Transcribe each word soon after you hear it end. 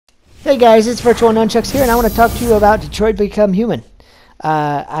Hey guys, it's Virtual Nunchucks here, and I want to talk to you about Detroit Become Human.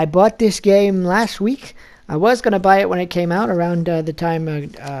 I bought this game last week. I was going to buy it when it came out, around the time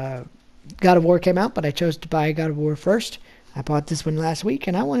God of War came out, but I chose to buy God of War first. I bought this one last week,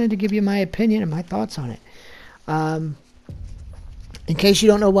 and I wanted to give you my opinion and my thoughts on it. In case you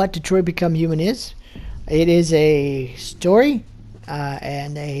don't know what Detroit Become Human is, it is a story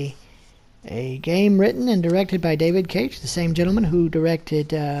and a game written and directed by David Cage, the same gentleman who directed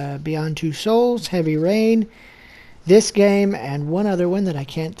Beyond Two Souls, Heavy Rain, this game, and one other one that I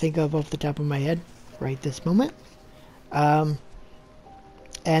can't think of off the top of my head right this moment. And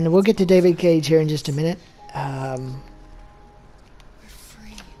we'll get to David Cage here in just a minute.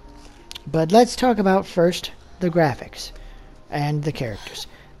 But let's talk about first the graphics and the characters.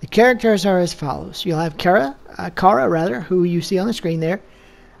 The characters are as follows. You'll have Kara, who you see on the screen there.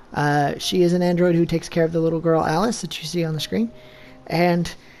 She is an android who takes care of the little girl Alice that you see on the screen,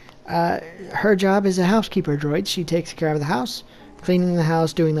 and her job is a housekeeper droid. She takes care of the house, cleaning the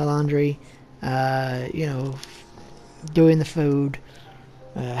house, doing the laundry, doing the food,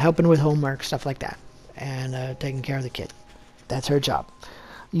 helping with homework, stuff like that, and taking care of the kid. That's her job.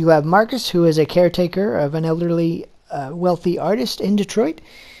 You have Marcus, who is a caretaker of an elderly, wealthy artist in Detroit.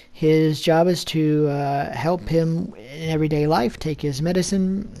 His job is to help him in everyday life, take his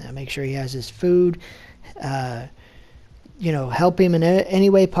medicine, make sure he has his food, help him in any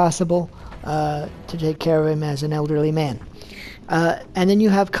way possible to take care of him as an elderly man. And then you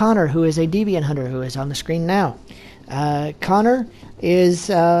have Connor, who is a deviant hunter, who is on the screen now. Connor is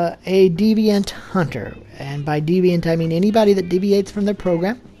a deviant hunter, and by deviant I mean anybody that deviates from their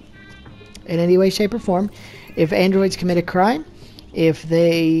program in any way, shape, or form. If androids commit a crime, if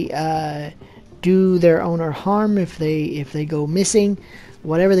they do their owner harm, if they go missing,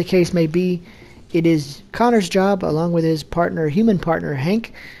 whatever the case may be, it is Connor's job, along with his human partner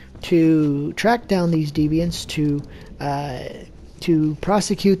Hank, to track down these deviants, to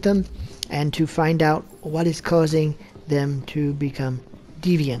prosecute them, and to find out what is causing them to become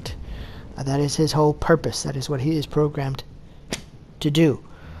deviant. That is his whole purpose. That is what he is programmed to do.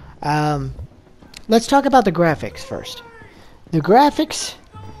 Let's talk about the graphics first. The graphics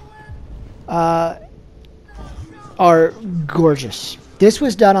are gorgeous. This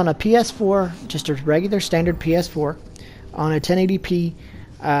was done on a PS4, just a regular standard PS4, on a 1080p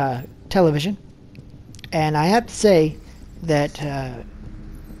television. And I have to say that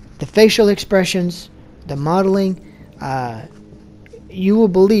the facial expressions, the modeling, you will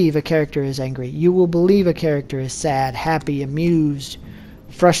believe a character is angry. You will believe a character is sad, happy, amused,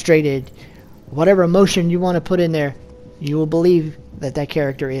 frustrated, whatever emotion you want to put in there. You will believe that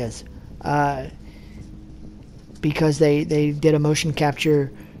character is, because they did a motion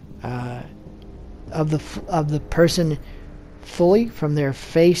capture of the person fully, from their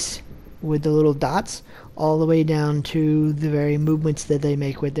face with the little dots all the way down to the very movements that they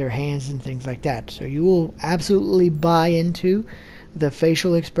make with their hands and things like that. So you will absolutely buy into the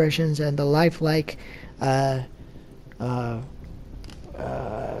facial expressions and the lifelike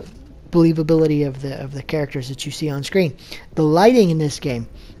believability of the characters that you see on screen. The lighting in this game,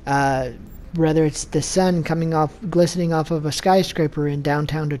 whether it's the sun glistening off of a skyscraper in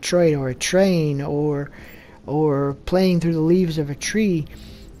downtown Detroit, or a train, or playing through the leaves of a tree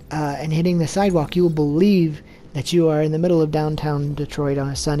and hitting the sidewalk, you will believe that you are in the middle of downtown Detroit on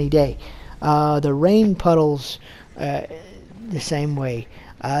a sunny day. The rain puddles, the same way.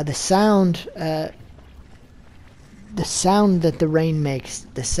 The sound that the rain makes,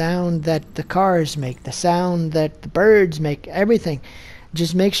 the sound that the cars make, the sound that the birds make, everything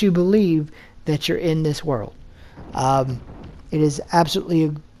just makes you believe that you're in this world. It is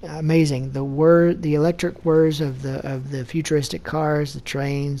absolutely amazing. The electric whirs of the futuristic cars, the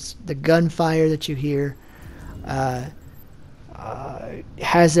trains, the gunfire that you hear,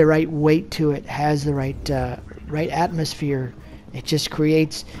 has the right weight to it, has the right atmosphere. It just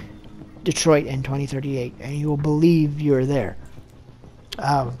creates Detroit in 2038, and you will believe you're there.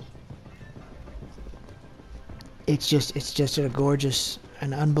 It's just a gorgeous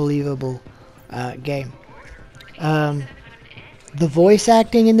and unbelievable game. The voice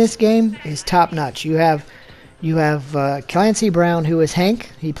acting in this game is top notch. You have Clancy Brown, who is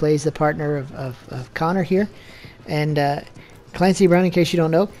Hank. He plays the partner of Connor here, and Clancy Brown, in case you don't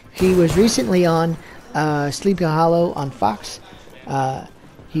know, he was recently on Sleepy Hollow on Fox.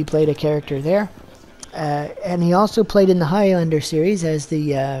 He played a character there, and he also played in the Highlander series as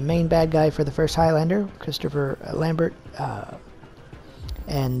the main bad guy for the first Highlander, Christopher Lambert,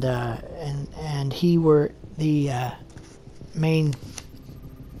 and he were the main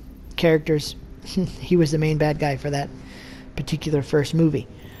characters. He was the main bad guy for that particular first movie.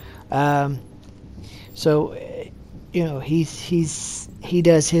 Um, so, you know, he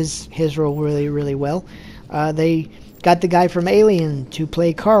does his role really, really well. They got the guy from Alien to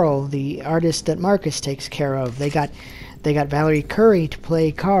play Carl, the artist that Marcus takes care of. They got Valerie Curry to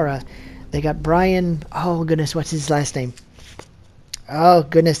play Kara. They got Brian. Oh goodness, what's his last name? Oh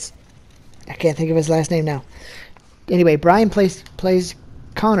goodness, I can't think of his last name now. Anyway, Brian plays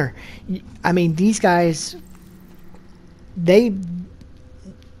Connor. I mean, these guys, they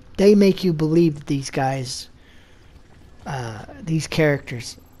make you believe these guys, these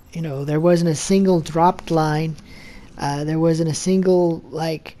characters. You know, there wasn't a single dropped line. There wasn't a single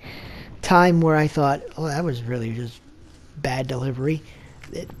like time where I thought, oh, that was really just bad delivery.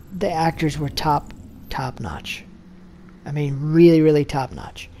 The actors were top notch. I mean, really, really top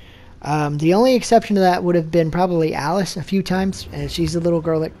notch. The only exception to that would have been probably Alice a few times. She's the little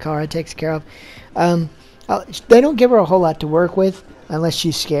girl that Kara takes care of. They don't give her a whole lot to work with unless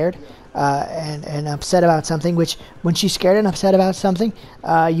she's scared and upset about something, which when she's scared and upset about something,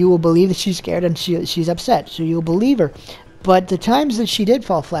 you will believe that she's scared and she's upset. So you'll believe her. But the times that she did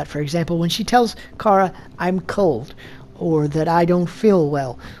fall flat, for example, when she tells Kara, I'm cold, or that I don't feel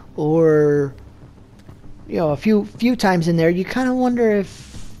well, or, you know, a few times in there, you kind of wonder if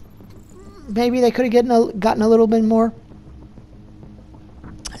maybe they could have gotten a little bit more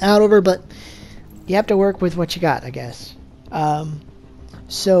out of her, but you have to work with what you got, I guess.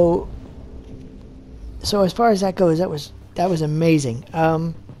 So as far as that goes, that was amazing.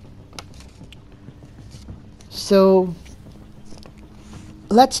 So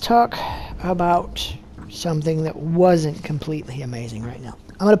let's talk about something that wasn't completely amazing right now.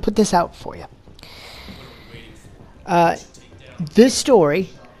 I'm going to put this out for you. This story,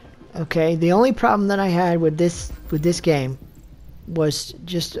 okay, the only problem that I had with this game was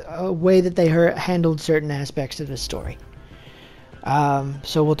just a way that they handled certain aspects of the story.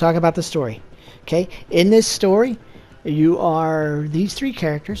 So we'll talk about the story. Okay, in this story, you are these three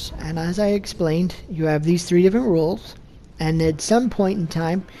characters, and as I explained, you have these three different roles, and at some point in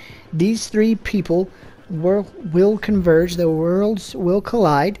time, these three people will converge. The worlds will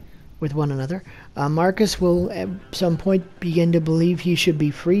collide with one another. Marcus will at some point begin to believe he should be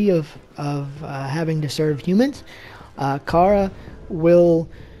free of having to serve humans. Kara will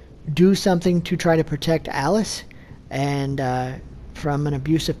do something to try to protect Alice and from an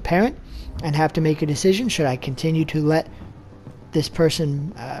abusive parent, and have to make a decision. Should I continue to let this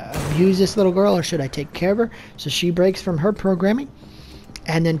person abuse this little girl, or should I take care of her? So she breaks from her programming.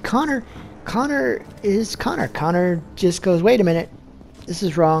 And then Connor is Connor. Connor just goes, wait a minute, this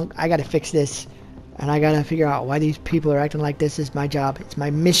is wrong. I got to fix this, and I got to figure out why these people are acting like this. Is my job. It's my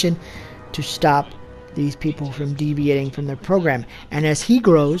mission to stop these people from deviating from their program. And as he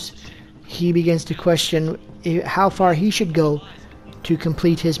grows, he begins to question how far he should go to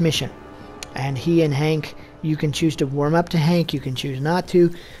complete his mission. And he and Hank, you can choose to warm up to Hank, you can choose not to,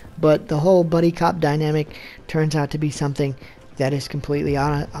 but the whole buddy cop dynamic turns out to be something that is completely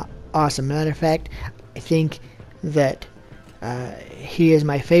awesome. Matter of fact, I think that he is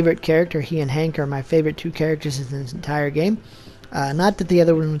my favorite character. He and Hank are my favorite two characters in this entire game. Not that the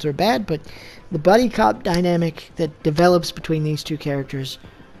other ones are bad, but the buddy cop dynamic that develops between these two characters,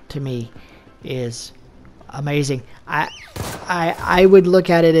 to me, is amazing. I would look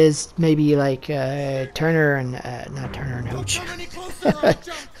at it as maybe like Turner and not Turner and Hooch,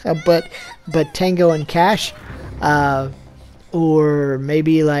 but Tango and Cash, or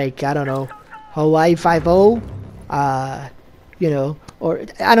maybe like, I don't know, Hawaii 5-0, you know, or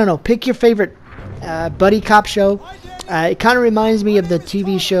I don't know. Pick your favorite buddy cop show. It kind of reminds me of the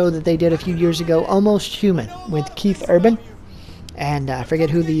TV show that they did a few years ago, Almost Human, with Keith Urban, and I forget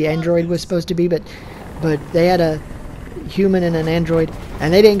who the android was supposed to be, but they had a human and an android,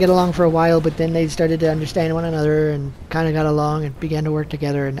 and they didn't get along for a while, but then they started to understand one another and kind of got along and began to work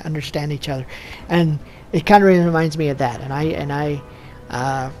together and understand each other, and it kind of reminds me of that. And I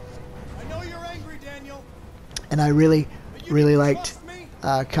know you're angry, Daniel. And I really liked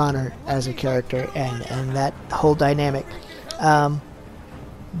Connor as a character and that whole dynamic.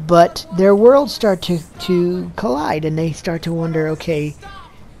 But their worlds start to collide, and they start to wonder, okay,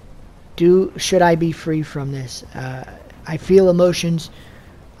 should I be free from this? I feel emotions.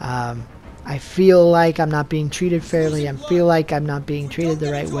 I feel like I'm not being treated fairly. I feel like I'm not being treated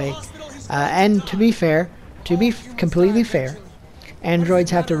the right way. And to be fair, to be completely fair,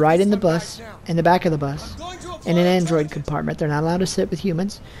 androids have to ride in the bus, in the back of the bus, in an android compartment. They're not allowed to sit with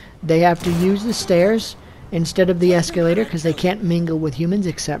humans. They have to use the stairs instead of the escalator because they can't mingle with humans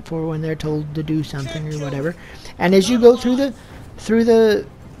except for when they're told to do something or whatever. And as you go through the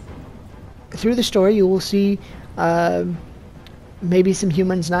story, you will see maybe some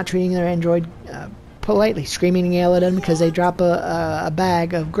humans not treating their android politely, screaming and yell at them because they drop a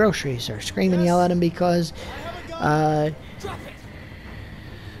bag of groceries, or scream and yell at them because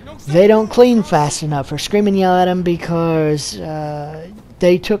they don't clean fast enough, or scream and yell at them because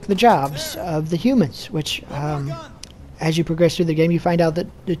they took the jobs of the humans, which as you progress through the game, you find out that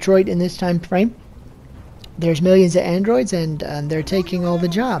Detroit, in this time frame, there's millions of androids, and they're taking all the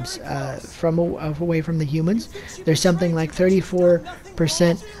jobs away from the humans. There's something like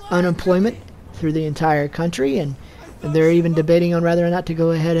 34% unemployment through the entire country, and they're even debating on whether or not to go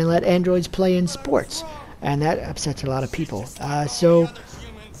ahead and let androids play in sports, and that upsets a lot of people. So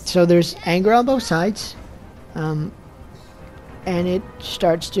there's anger on both sides, and it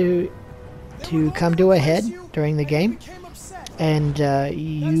starts to come to a head during the game, and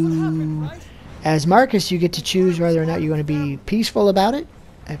you, as Marcus, you get to choose whether or not you're going to be peaceful about it,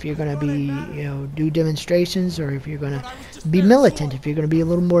 if you're going to be, do demonstrations, or if you're going to be militant, if you're going to be a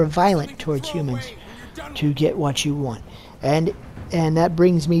little more violent towards humans to get what you want. And that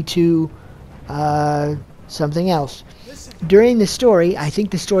brings me to something else. During the story, I think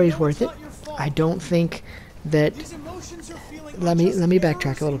the story is worth it. I don't think that... Let me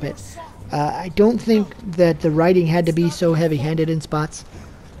backtrack a little bit. I don't think that the writing had to be so heavy-handed in spots,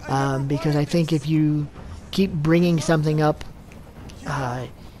 because I think if you keep bringing something up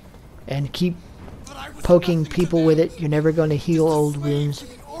and keep poking people with it, you're never going to heal old wounds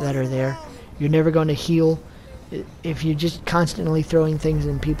that are there. You're never going to heal if you're just constantly throwing things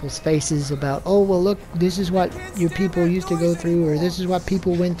in people's faces about, oh, well, look, this is what your people used to go through, or this is what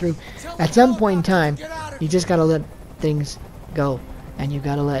people went through. At some point in time, you just got to let things go, and you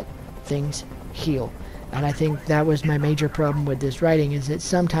got to let things heal. And I think that was my major problem with this writing, is that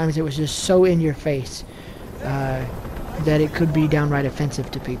sometimes it was just so in your face that it could be downright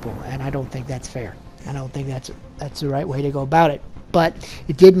offensive to people, and I don't think that's fair. I don't think that's the right way to go about it. But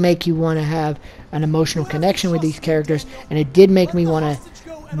it did make you want to have an emotional connection with these characters, and it did make me want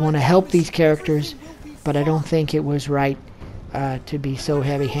to help these characters, but I don't think it was right to be so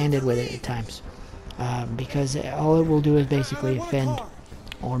heavy-handed with it at times, because all it will do is basically offend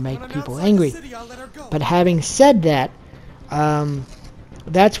or make people angry. But having said that,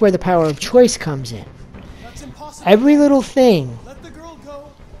 that's where the power of choice comes in. Every little thing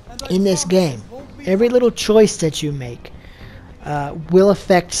in this game, every little choice that you make, will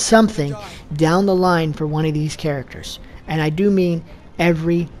affect something down the line for one of these characters. And I do mean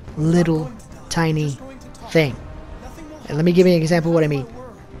every little tiny thing. And let me give you an example of what I mean.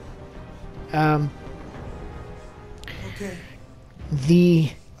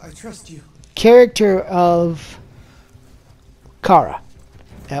 The character of Kara,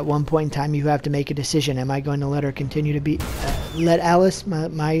 at one point in time you have to make a decision. Am I going to let her continue to be let Alice, the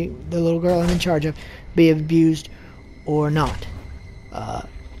little girl I'm in charge of, be abused or not?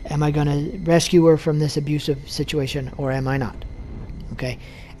 Am I going to rescue her from this abusive situation, or am I not? Okay.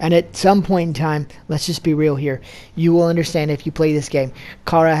 And at some point in time, let's just be real here, you will understand if you play this game,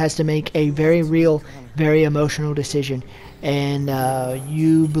 Kara has to make a very real, very emotional decision, and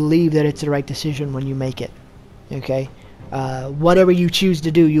you believe that it's the right decision when you make it. Okay. Whatever you choose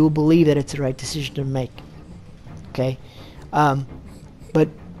to do, you will believe that it's the right decision to make. Okay.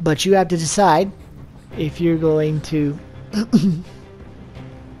 But you have to decide if you're going to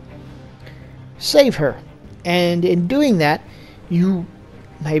save her, and in doing that,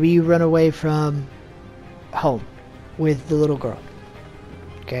 maybe you run away from home with the little girl.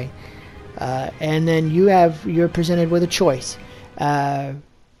 Okay. And then you're presented with a choice. And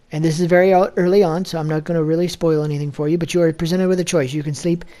this is very early on, so I'm not going to really spoil anything for you, but you are presented with a choice. You can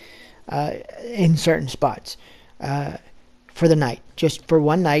sleep in certain spots for the night. Just for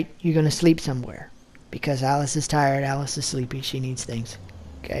one night, you're going to sleep somewhere because Alice is tired, Alice is sleepy, she needs things.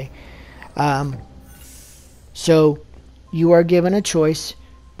 Okay? So you are given a choice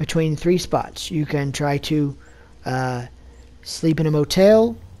between 3 spots. You can try to sleep in a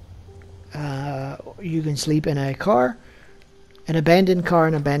motel, you can sleep in a car, an abandoned car,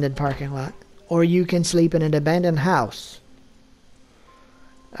 an abandoned parking lot, or you can sleep in an abandoned house.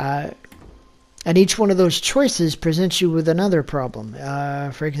 And each one of those choices presents you with another problem.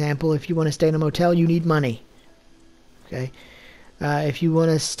 For example, if you want to stay in a motel, you need money. Okay. If you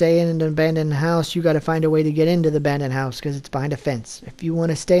want to stay in an abandoned house, you got to find a way to get into the abandoned house because it's behind a fence. If you want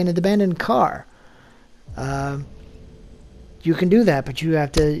to stay in an abandoned car, you can do that, but you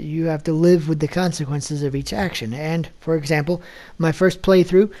have to live with the consequences of each action. And for example, my first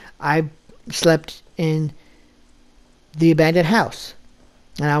playthrough, I slept in the abandoned house.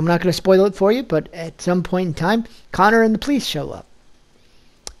 And I'm not going to spoil it for you, but at some point in time, Connor and the police show up.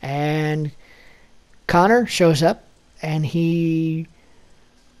 And Connor shows up and he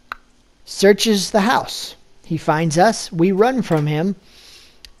searches the house. He finds us. We run from him,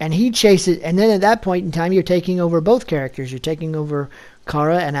 and he chases. And then at that point in time, you're taking over both characters. You're taking over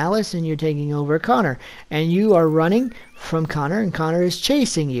Kara and Alice, and you're taking over Connor. And you are running from Connor, and Connor is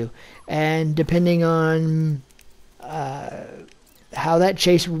chasing you. And depending on how that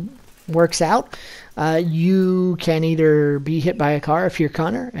chase works out, you can either be hit by a car if you're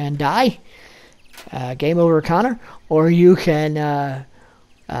Connor and die, game over Connor, or you can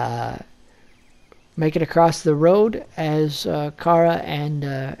make it across the road as Kara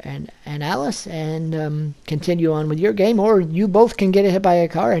and Alice and continue on with your game, or you both can get hit by a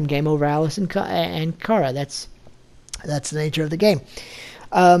car and game over Alice and Kara. That's the nature of the game.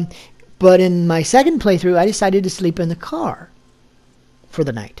 But in my second playthrough, I decided to sleep in the car for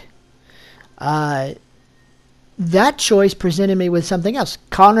the night. That choice presented me with something else.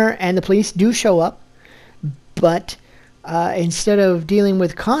 Connor and the police do show up, but instead of dealing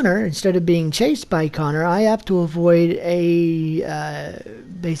with Connor, instead of being chased by Connor, I have to avoid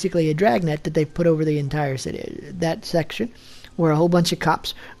basically a dragnet that they've put over the entire city, that section, where a whole bunch of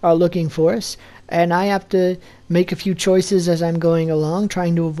cops are looking for us. And I have to make a few choices as I'm going along,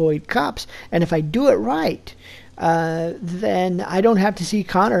 trying to avoid cops. And if I do it right, then I don't have to see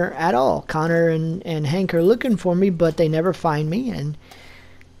Connor at all. Connor and Hank are looking for me, but they never find me.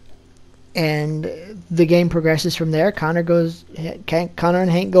 And the game progresses from there. Connor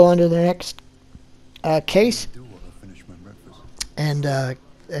and Hank go on to the next case.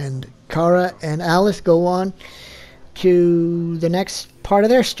 And Kara and Alice go on to the next part of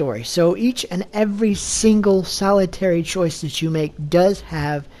their story. So each and every single solitary choice that you make does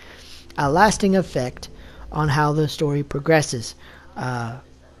have a lasting effect on how the story progresses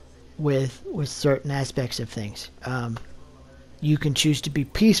with certain aspects of things. You can choose to be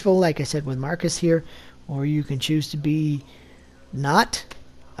peaceful, like I said with Marcus here, or you can choose to be not,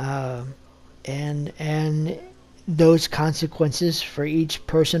 and those consequences for each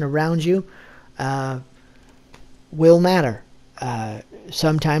person around you will matter.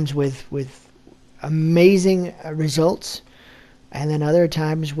 Sometimes with amazing results, and then other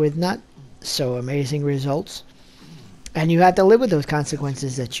times with not so amazing results, and you have to live with those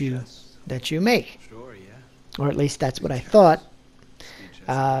consequences that you make. Or at least that's what I thought.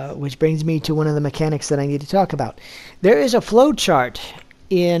 Which brings me to one of the mechanics that I need to talk about. There is a flow chart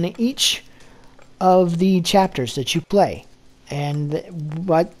in each of the chapters that you play. And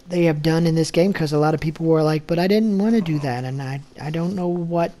what they have done in this game, because a lot of people were like, but I didn't want to do that, and I don't know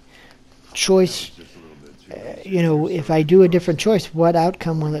what choice, if I do a different choice, what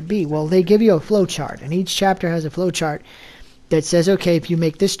outcome will it be? Well, they give you a flow chart, and each chapter has a flow chart that says, okay, if you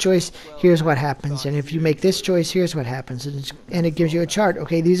make this choice, here's what happens, and if you make this choice, here's what happens, and it gives you a chart.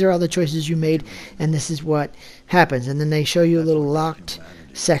 Okay, these are all the choices you made, and this is what happens, and then they show you little locked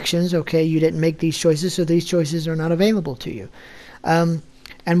sections. Okay, you didn't make these choices, so these choices are not available to you. And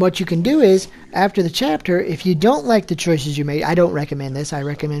what you can do is, after the chapter, if you don't like the choices you made, I don't recommend this. I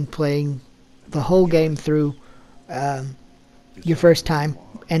recommend playing the whole game through your first time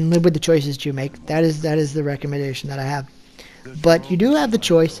and live with the choices you make. That is the recommendation that I have. But you do have the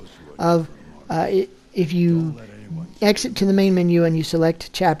choice of, if you exit to the main menu and you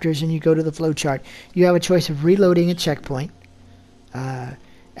select chapters and you go to the flow chart, you have a choice of reloading a checkpoint,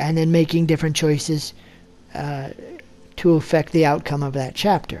 and then making different choices to affect the outcome of that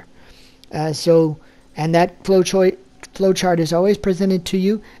chapter. And that flow chart is always presented to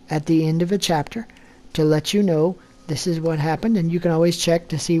you at the end of a chapter to let you know this is what happened, and you can always check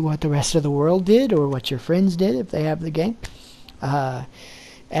to see what the rest of the world did or what your friends did if they have the game.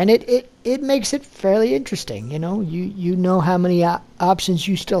 And it makes it fairly interesting. You know how many options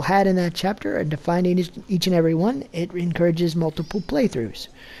you still had in that chapter, and to find each and every one, it encourages multiple playthroughs.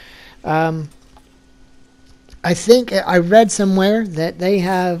 I think I read somewhere that they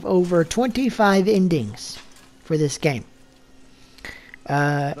have over 25 endings for this game.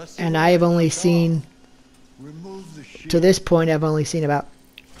 And I have only seen, to this point, I've only seen about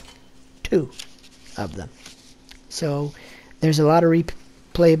 2 of them. So there's a lot of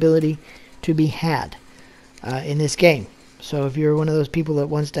replayability to be had in this game. So if you're one of those people that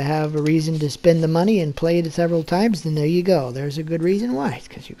wants to have a reason to spend the money and play it several times, then there you go. There's a good reason why. It's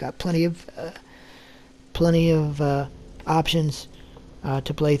because you've got plenty of options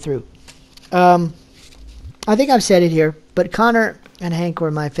to play through. I think I've said it here, but Connor and Hank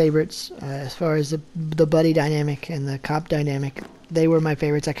were my favorites as far as the buddy dynamic and the cop dynamic. They were my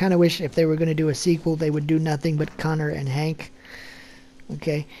favorites. I kind of wish if they were going to do a sequel, they would do nothing but Connor and Hank.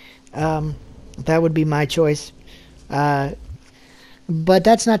 Okay, that would be my choice. But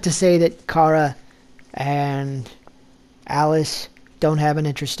that's not to say that Kara and Alice don't have an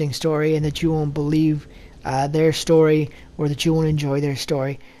interesting story and that you won't believe their story or that you won't enjoy their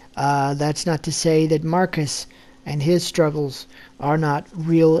story. That's not to say that Marcus and his struggles are not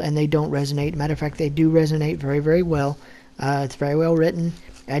real and they don't resonate. Matter of fact, they do resonate very, very well. It's very well written,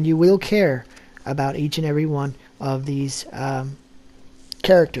 and you will care about each and every one of these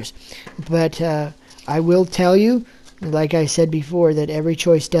characters. But I will tell you, like I said before, that every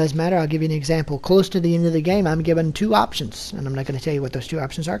choice does matter. I'll give you an example. Close to the end of the game, I'm given 2 options, and I'm not going to tell you what those 2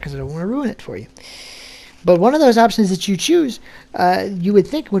 options are because I don't want to ruin it for you. But one of those options that you choose, you would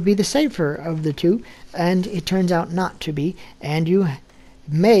think would be the safer of the 2, and it turns out not to be, and you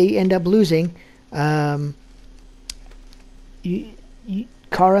may end up losing.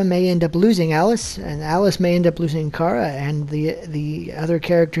 Kara may end up losing Alice, and Alice may end up losing Kara, and the other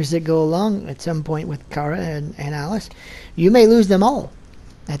characters that go along at some point with Kara and Alice. You may lose them all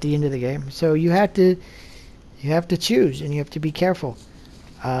at the end of the game. So you have to choose, and you have to be careful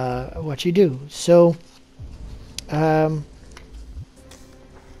what you do. So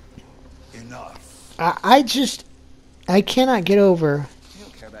enough. I cannot get over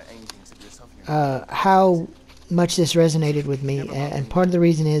how much this resonated with me, and part of the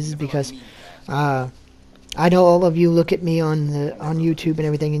reason is because I know all of you look at me on YouTube and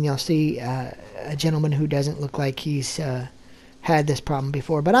everything, and you'll see a gentleman who doesn't look like he's had this problem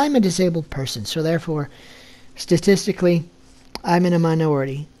before. But I'm a disabled person, so therefore, statistically, I'm in a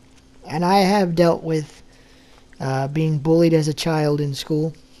minority, and I have dealt with being bullied as a child in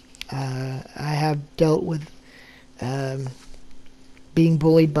school. I have dealt with being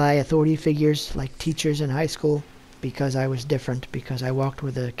bullied by authority figures like teachers in high school because I was different, because I walked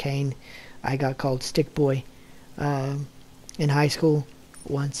with a cane. I got called stick boy in high school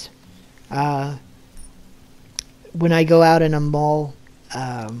once. When I go out in a mall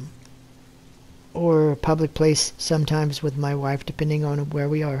or a public place, sometimes with my wife, depending on where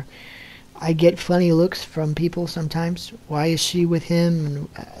we are, I get funny looks from people sometimes. Why is she with him?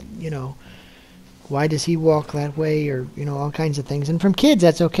 And, why does he walk that way? Or, all kinds of things. And from kids,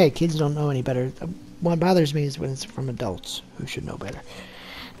 that's okay. Kids don't know any better. What bothers me is when it's from adults who should know better.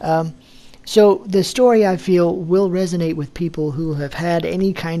 So the story, I feel, will resonate with people who have had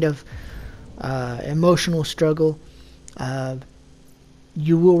any kind of emotional struggle.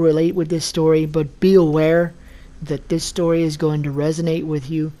 You will relate with this story, but be aware that this story is going to resonate with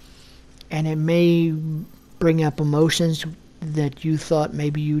you, and it may bring up emotions that you thought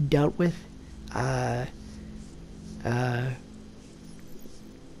maybe you dealt with.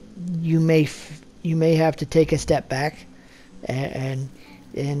 You may have to take a step back and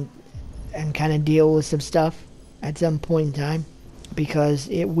kind of deal with some stuff at some point in time, because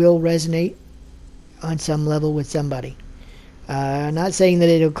it will resonate on some level with somebody. Not saying that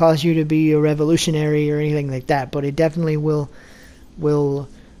it'll cause you to be a revolutionary or anything like that, but it definitely will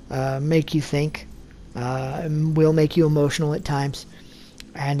make you think, will make you emotional at times,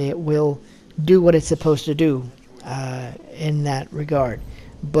 and it will do what it's supposed to do in that regard.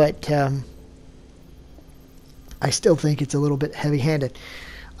 But I still think it's a little bit heavy-handed.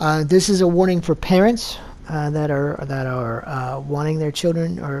 This is a warning for parents that are wanting their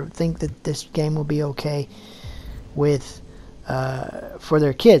children or think that this game will be okay with for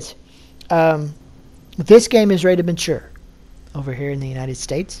their kids. This game is rated mature over here in the United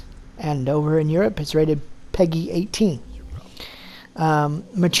States, and over in Europe it's rated PEGI 18.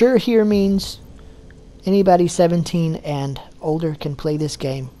 Mature here means anybody 17 and older can play this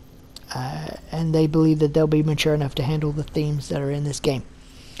game, and they believe that they'll be mature enough to handle the themes that are in this game.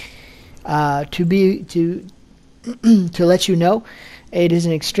 To let you know, it is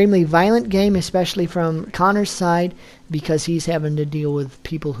an extremely violent game, especially from Connor's side, because he's having to deal with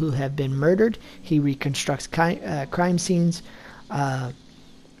people who have been murdered. He reconstructs crime scenes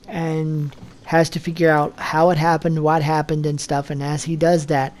and has to figure out how it happened, what happened, and stuff. And as he does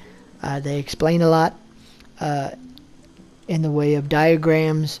that, they explain a lot in the way of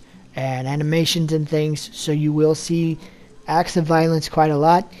diagrams and animations and things. So you will see acts of violence quite a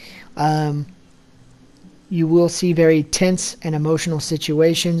lot. You will see very tense and emotional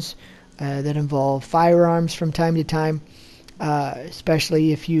situations that involve firearms from time to time,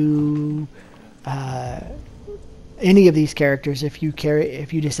 especially if you any of these characters, if you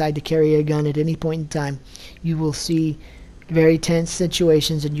decide to carry a gun at any point in time, you will see very tense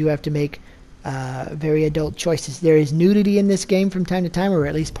situations, and you have to make very adult choices. There is nudity in this game from time to time, or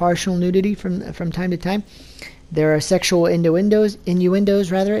at least partial nudity from time to time. There are sexual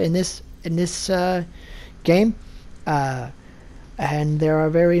innuendos rather in this game, and there are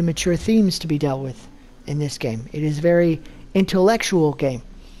very mature themes to be dealt with in this game. It is a very intellectual game.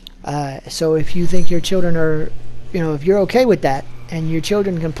 So if you think your children are if you're okay with that and your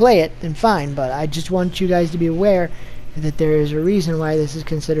children can play it, then fine. But I just want you guys to be aware that there is a reason why this is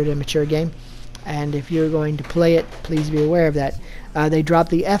considered a mature game. And if you're going to play it, please be aware of that. They drop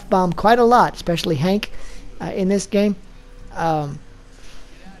the F-bomb quite a lot, especially Hank in this game.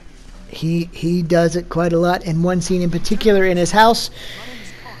 He does it quite a lot. In one scene in particular in his house,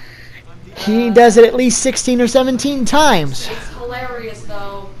 he does it at least 16 or 17 times. It's hilarious,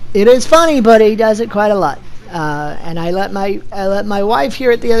 though. It is funny, but he does it quite a lot. And I let my wife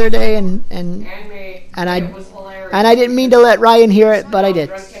hear it the other day, and I didn't mean to let Ryan hear it, but I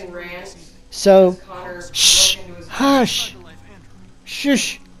did. So, shh, hush,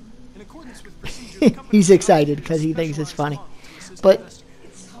 shush. He's excited because he thinks it's funny. But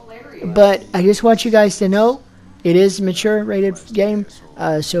I just want you guys to know it is a mature rated game.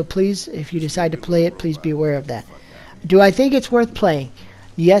 So please, if you decide to play it, please be aware of that. Do I think it's worth playing?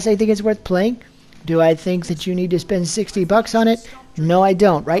 Yes, I think it's worth playing. Do I think that you need to spend $60 on it? No, I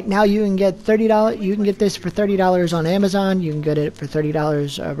don't. Right now, you can get $30. You can get this for $30 on Amazon. You can get it for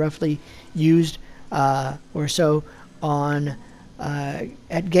 $30, roughly used or so on at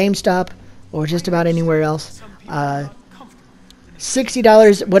GameStop or just about anywhere else.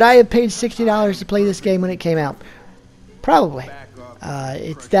 $60. Would I have paid $60 to play this game when it came out? Probably.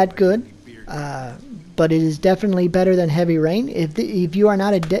 It's that good. But it is definitely better than Heavy Rain. If you are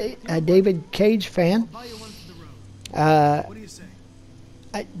not a David Cage fan,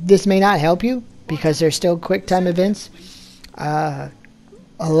 this may not help you because there's still QuickTime events. A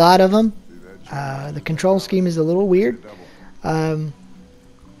lot of them. The control scheme is a little weird.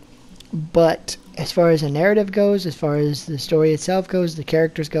 But as far as the narrative goes, as far as the story itself goes, the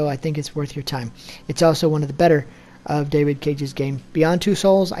characters go, I think it's worth your time. It's also one of the better of David Cage's game. Beyond Two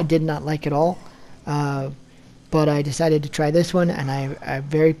Souls, I did not like at all. But I decided to try this one, and I'm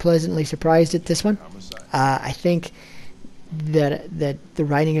very pleasantly surprised at this one. I think that the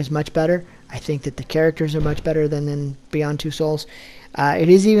writing is much better. I think that the characters are much better than in Beyond Two Souls. It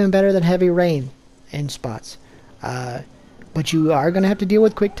is even better than Heavy Rain in spots. But you are going to have to deal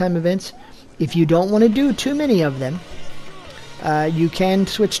with QuickTime events. If you don't want to do too many of them, you can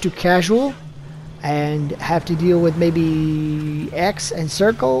switch to casual and have to deal with maybe X and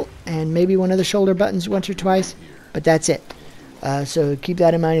circle and maybe one of the shoulder buttons once or twice, but that's it. So keep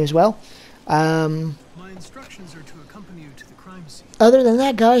that in mind as well. My instructions are to accompany you to the crime scene. Other than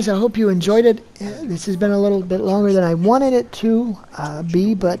that, guys, I hope you enjoyed it. This has been a little bit longer than I wanted it to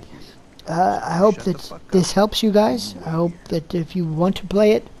be, but I hope that this helps you guys. I hope that if you want to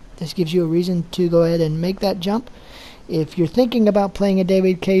play it, this gives you a reason to go ahead and make that jump. If you're thinking about playing a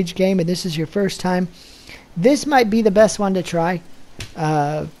David Cage game and this is your first time, this might be the best one to try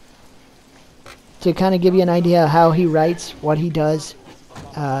to kind of give you an idea of how he writes, what he does,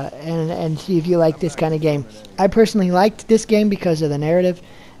 and see if you like this kind of game. I personally liked this game because of the narrative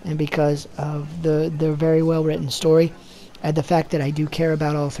and because of the very well written story and the fact that I do care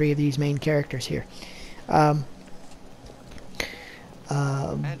about all three of these main characters here.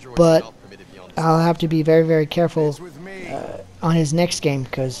 But I'll have to be very, very careful on his next game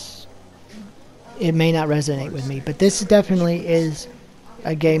because it may not resonate with me. But this definitely is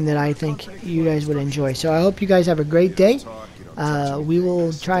a game that I think you guys would enjoy. So I hope you guys have a great day. We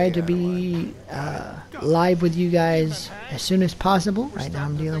will try to be live with you guys as soon as possible. Right now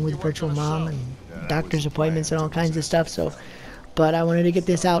I'm dealing with virtual mom and doctor's appointments and all kinds of stuff. But I wanted to get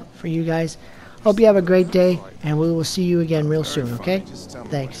this out for you guys. Hope you have a great day, and we will see you again real soon, okay?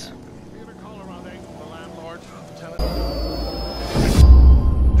 Thanks.